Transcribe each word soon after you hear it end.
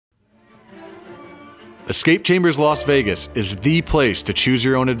Escape Chambers Las Vegas is the place to choose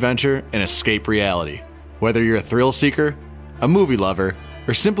your own adventure and escape reality. Whether you're a thrill seeker, a movie lover,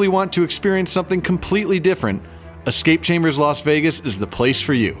 or simply want to experience something completely different, Escape Chambers Las Vegas is the place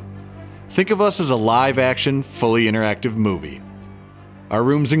for you. Think of us as a live-action, fully interactive movie. Our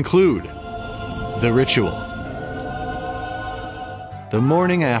rooms include The Ritual, The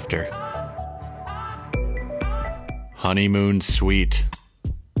Morning After, Honeymoon Suite,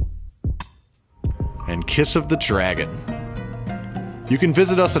 and Kiss of the Dragon. You can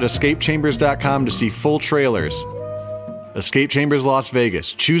visit us at escapechambers.com to see full trailers. Escape Chambers Las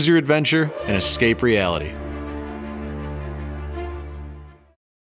Vegas. Choose your adventure and escape reality.